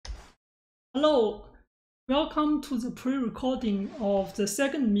Hello, welcome to the pre-recording of the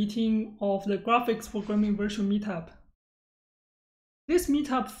second meeting of the Graphics Programming Virtual Meetup. This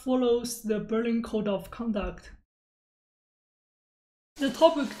meetup follows the Berlin Code of Conduct. The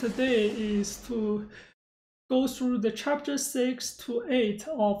topic today is to go through the chapter 6 to 8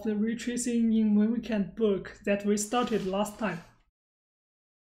 of the Retracing in When We Can book that we started last time.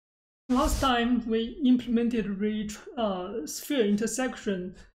 Last time we implemented sphere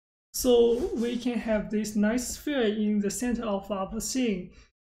intersection, so we can have this nice sphere in the center of our scene,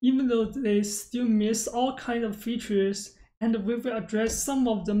 even though they still miss all kinds of features, and we will address some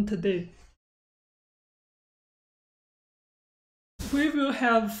of them today. We will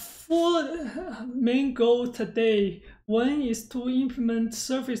have 4 main goals today. One is to implement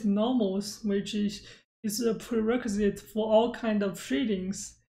surface normals, which is a prerequisite for all kinds of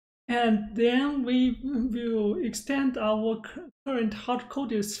shadings. And then we will extend our current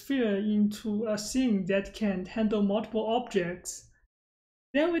hard-coded sphere into a scene that can handle multiple objects.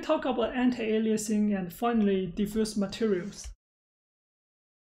 Then we talk about anti-aliasing and finally diffuse materials.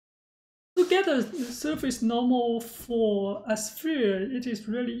 To get a surface normal for a sphere, it is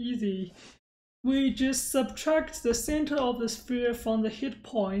really easy. We just subtract the center of the sphere from the hit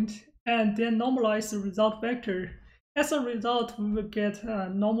point and then normalize the result vector. As a result, we will get a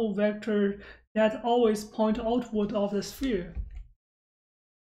normal vector that always points outward of the sphere.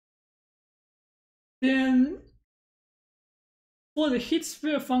 Then, for the hit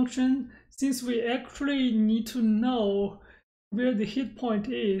sphere function, since we actually need to know where the hit point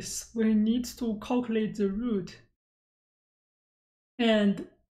is, we need to calculate the root. And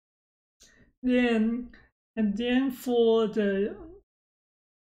then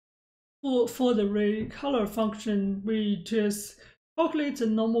for the ray color function, we just calculate the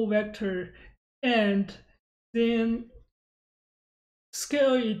normal vector and then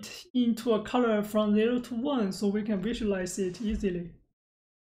scale it into a color from 0 to 1 so we can visualize it easily.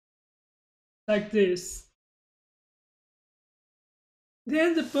 Like this.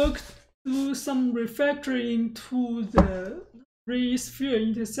 Then the book do some refactoring to the ray sphere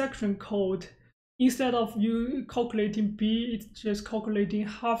intersection code. Instead of you calculating B, it's just calculating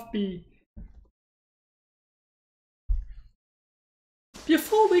half B.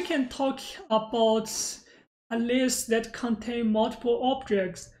 Before we can talk about a list that contains multiple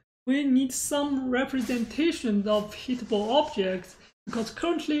objects, we need some representation of hittable objects, because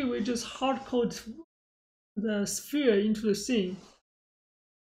currently we just hard-code the sphere into the scene.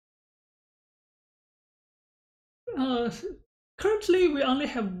 Currently we only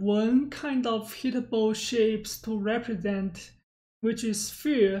have one kind of hittable shapes to represent, which is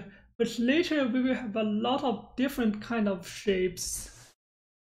sphere, but later we will have a lot of different kind of shapes.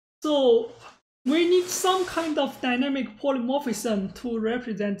 So we need some kind of dynamic polymorphism to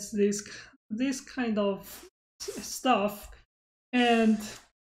represent this kind of stuff, and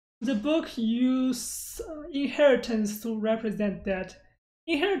the book uses inheritance to represent that.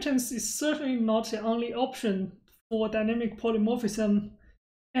 Inheritance is certainly not the only option for dynamic polymorphism,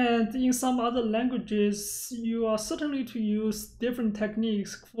 and in some other languages you are certainly to use different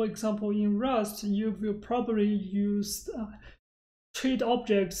techniques. For example, in Rust you will probably use trait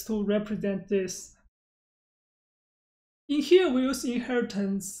objects to represent this. In here we use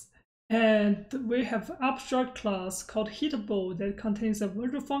inheritance, and we have an abstract class called hittable that contains a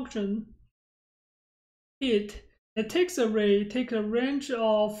virtual function hit that takes a range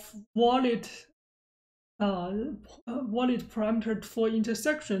of valid parameter for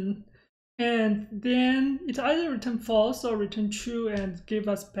intersection, and then it either return false or return true and give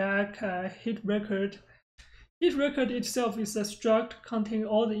us back a hit record. Hit record itself is a struct containing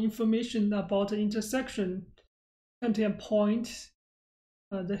all the information about the intersection, containing a point,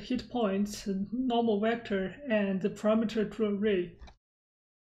 the hit point, normal vector, and the parameter to array.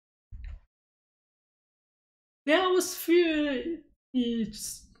 Then our sphere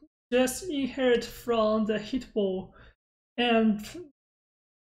is just inherit from the hittable, and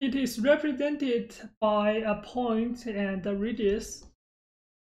it is represented by a point and a radius,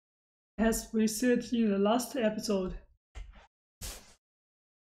 as we said in the last episode.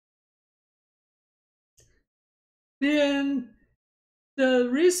 Then the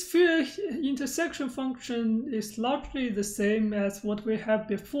ray sphere intersection function is largely the same as what we had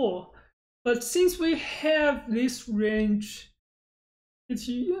before, but since we have this range,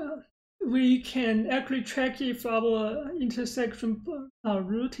 we can actually check if our intersection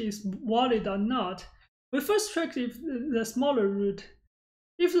root is valid or not. We first check if the smaller root.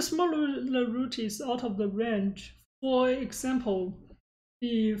 If the smaller root is out of the range, for example,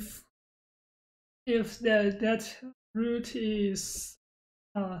 if that root is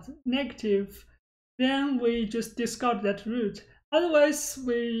negative, then we just discard that root. Otherwise,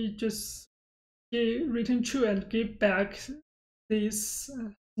 we just return true and give back this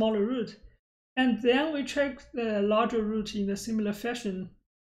smaller root. And then we check the larger root in a similar fashion.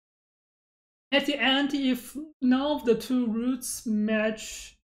 At the end, if none of the two roots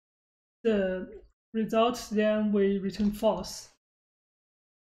match the result, then we return false.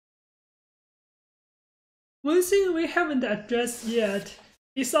 One thing we haven't addressed yet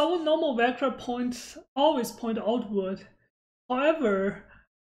is our normal vector always point outward. However,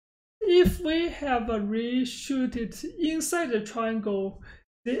 if we have a ray shoot it inside the triangle,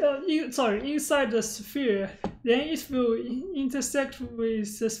 inside the sphere, then it will intersect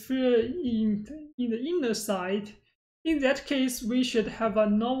with the sphere in the inner side. In that case, we should have a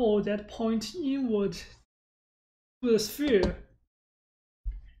normal that points inward to the sphere.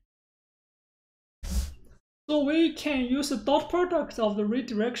 So we can use the dot product of the ray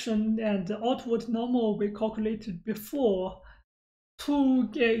direction and the outward normal we calculated before to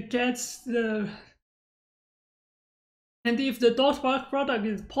get the, and if the dot product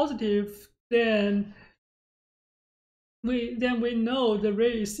is positive, then we know the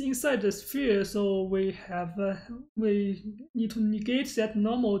ray is inside the sphere, so we need to negate that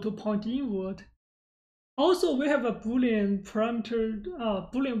normal to point inward. Also, we have a Boolean parameter,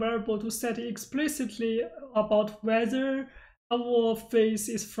 Boolean variable to set explicitly about whether our face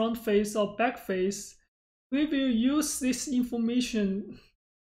is front face or back face. We will use this information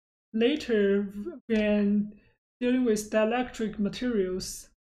later when dealing with dielectric materials.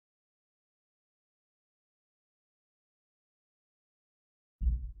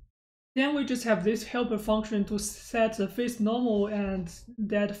 Then we just have this helper function to set the face normal and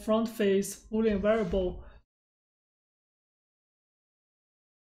that front face Boolean variable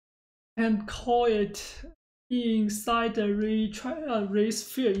and call it inside the ray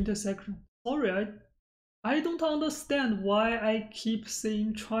sphere intersection. Sorry, I don't understand why I keep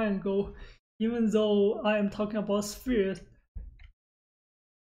saying triangle even though I am talking about spheres.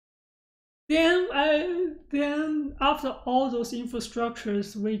 Then after all those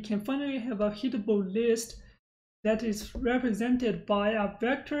infrastructures, we can finally have a hittable list that is represented by a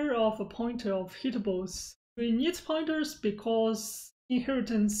vector of a pointer of hittables. We need pointers because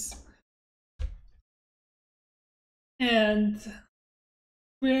inheritance. And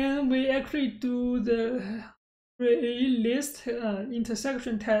when we actually do the array list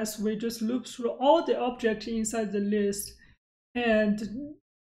intersection test, we just loop through all the objects inside the list and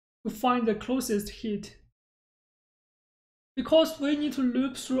to find the closest hit. Because we need to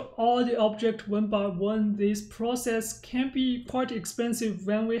loop through all the objects one by one, this process can be quite expensive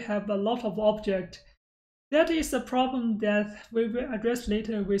when we have a lot of objects. That is a problem that we will address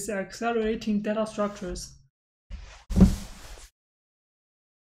later with accelerating data structures.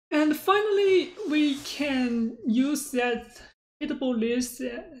 And finally, we can use that hittable list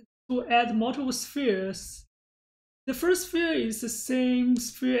to add multiple spheres. The first sphere is the same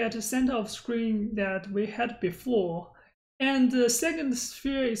sphere at the center of the screen that we had before. And the second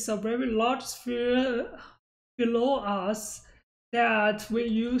sphere is a very large sphere below us that we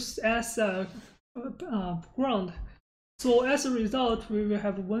use as a ground. So as a result, we will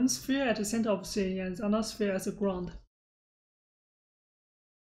have one sphere at the center of the scene and another sphere as a ground.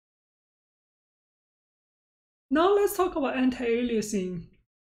 Now let's talk about anti-aliasing.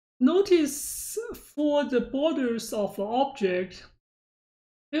 Notice for the borders of the object,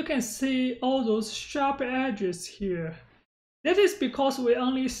 you can see all those sharp edges here. That is because we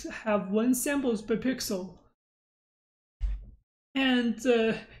only have one sample per pixel. And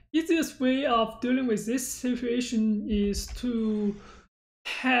the easiest way of dealing with this situation is to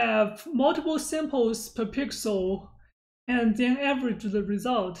have multiple samples per pixel and then average the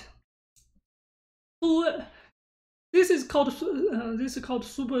result. So this is called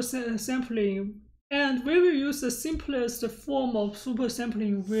super sampling, and we will use the simplest form of super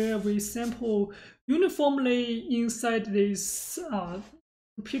sampling where we sample uniformly inside this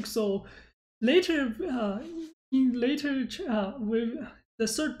pixel. Later, with the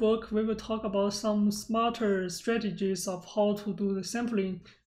third book, we will talk about some smarter strategies of how to do the sampling.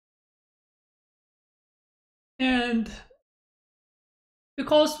 And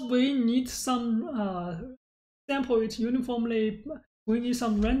because we need some sample it uniformly, we need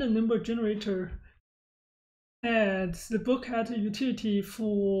some random number generator, and the book had a utility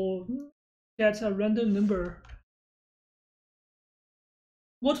for get a random number.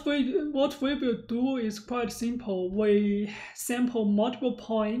 What we will do is quite simple. We sample multiple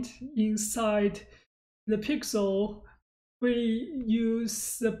points inside the pixel we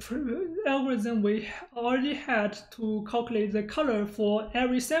use the algorithm we already had to calculate the color for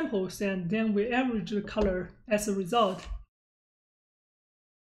every samples, and then we average the color as a result.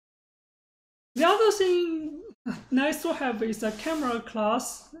 The other thing nice to have is a camera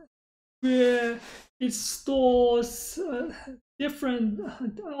class where it stores different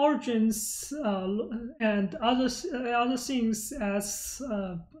origins and other things as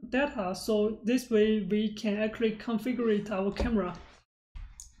data. So this way we can actually configure our camera.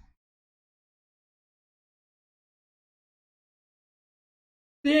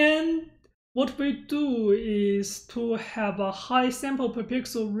 Then what we do is to have a high sample per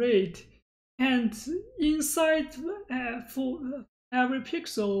pixel rate, and inside for every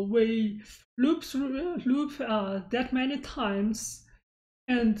pixel we loop that many times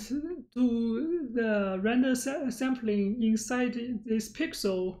and do the random sampling inside this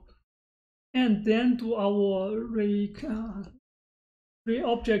pixel, and then do our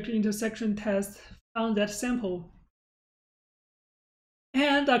re-object intersection test on that sample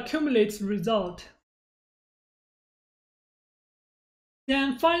and accumulate the result.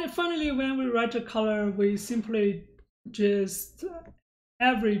 Then finally, when we write a color, we simply just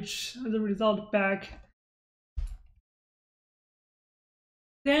average the result back.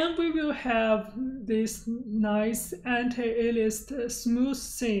 Then we will have this nice anti-aliased smooth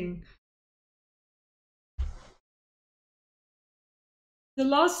thing. The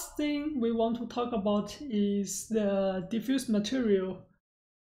last thing we want to talk about is the diffuse material.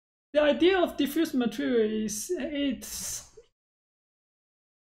 The idea of diffuse material is it's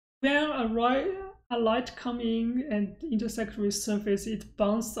when a light comes in and intersects with surface, it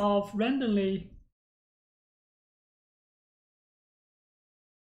bounces off randomly.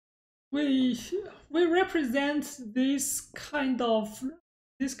 We represent this kind of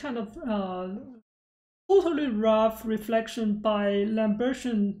totally rough reflection by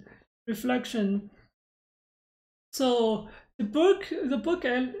Lambertian reflection. So the book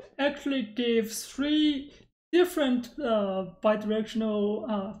actually gives 3 different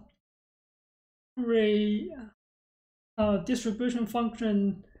bidirectional ray distribution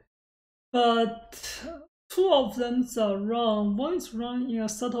function, but 2 of them are wrong. One is wrong in a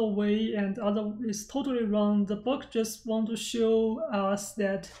subtle way and the other is totally wrong. The book just want to show us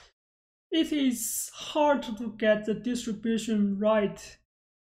that it is hard to get the distribution right,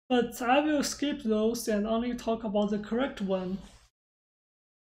 but I will skip those and only talk about the correct one.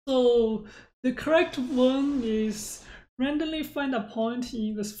 So the correct one is randomly find a point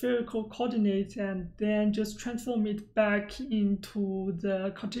in the spherical coordinate and then just transform it back into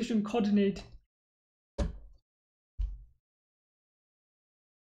the Cartesian coordinate.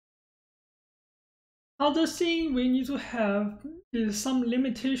 Other thing we need to have is some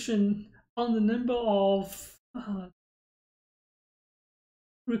limitation on the number of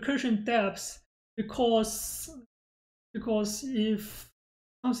recursion depths, because if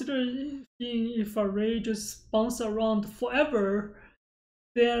considering if a ray just bounces around forever,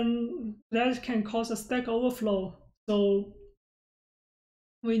 then that can cause a stack overflow. So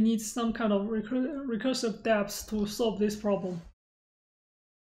we need some kind of recursive depths to solve this problem.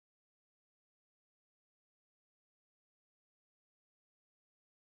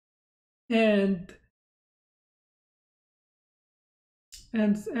 And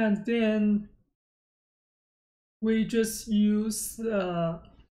then we just use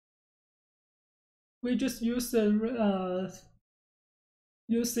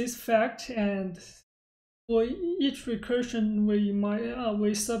use this fact, and for each recursion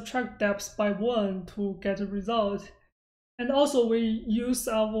we subtract depths by 1 to get a result. And also we use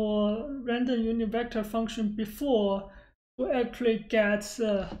our random unit vector function before to actually get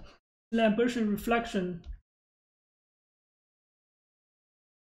Lambertian reflection.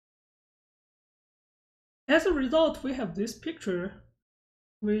 As a result, we have this picture,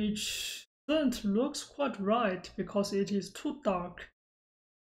 which doesn't look quite right because it is too dark.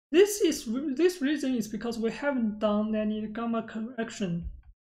 This reason is because we haven't done any gamma correction.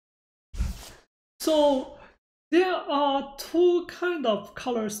 So there are 2 kind of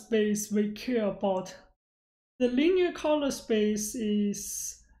color space we care about. The linear color space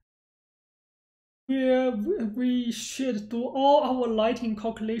is where we should do all our lighting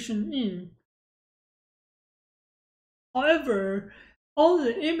calculation in. However, all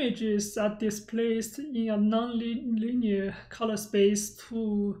the images are displaced in a non-linear color space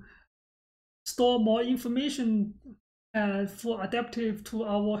to store more information and for adaptive to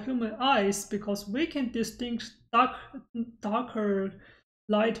our human eyes, because we can distinguish darker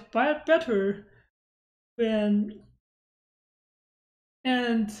light better when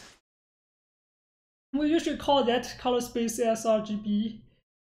and We usually call that color space sRGB,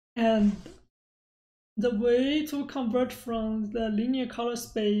 and the way to convert from the linear color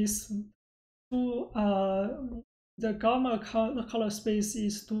space to the gamma color space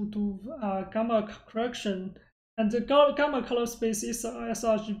is to do gamma correction, and the gamma color space is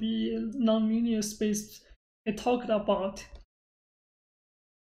sRGB nonlinear space I talked about,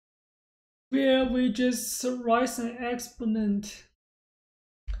 where we just write an exponent.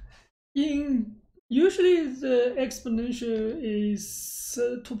 Usually the exponential is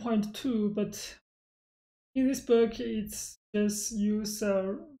 2.2, but in this book it's just use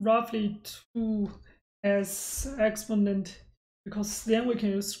roughly 2 as exponent, because then we can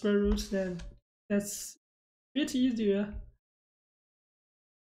use square root, then that's a bit easier.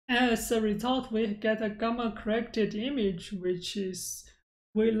 As a result, we get a gamma corrected image, which is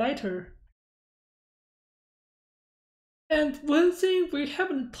way lighter. And one thing we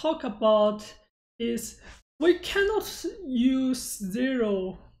haven't talked about is we cannot use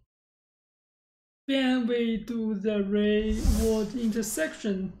 0 when we do the ray word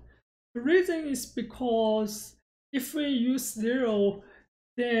intersection. The reason is because if we use 0,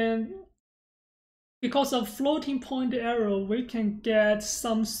 then because of floating point error, we can get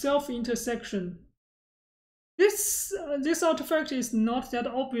some self-intersection. This artifact is not that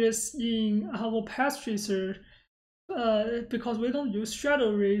obvious in our path tracer because we don't use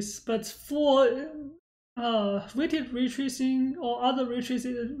shadow rays, but for weighted ray tracing or other ray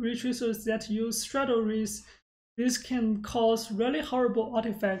tracers that use shadow rays, this can cause really horrible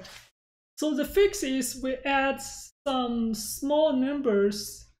artifact. So the fix is we add some small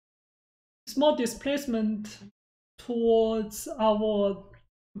numbers, small displacement towards our,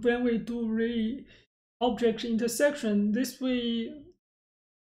 when we do ray object intersection. This way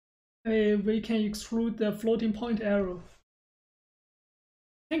we can exclude the floating point error.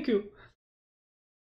 Thank you.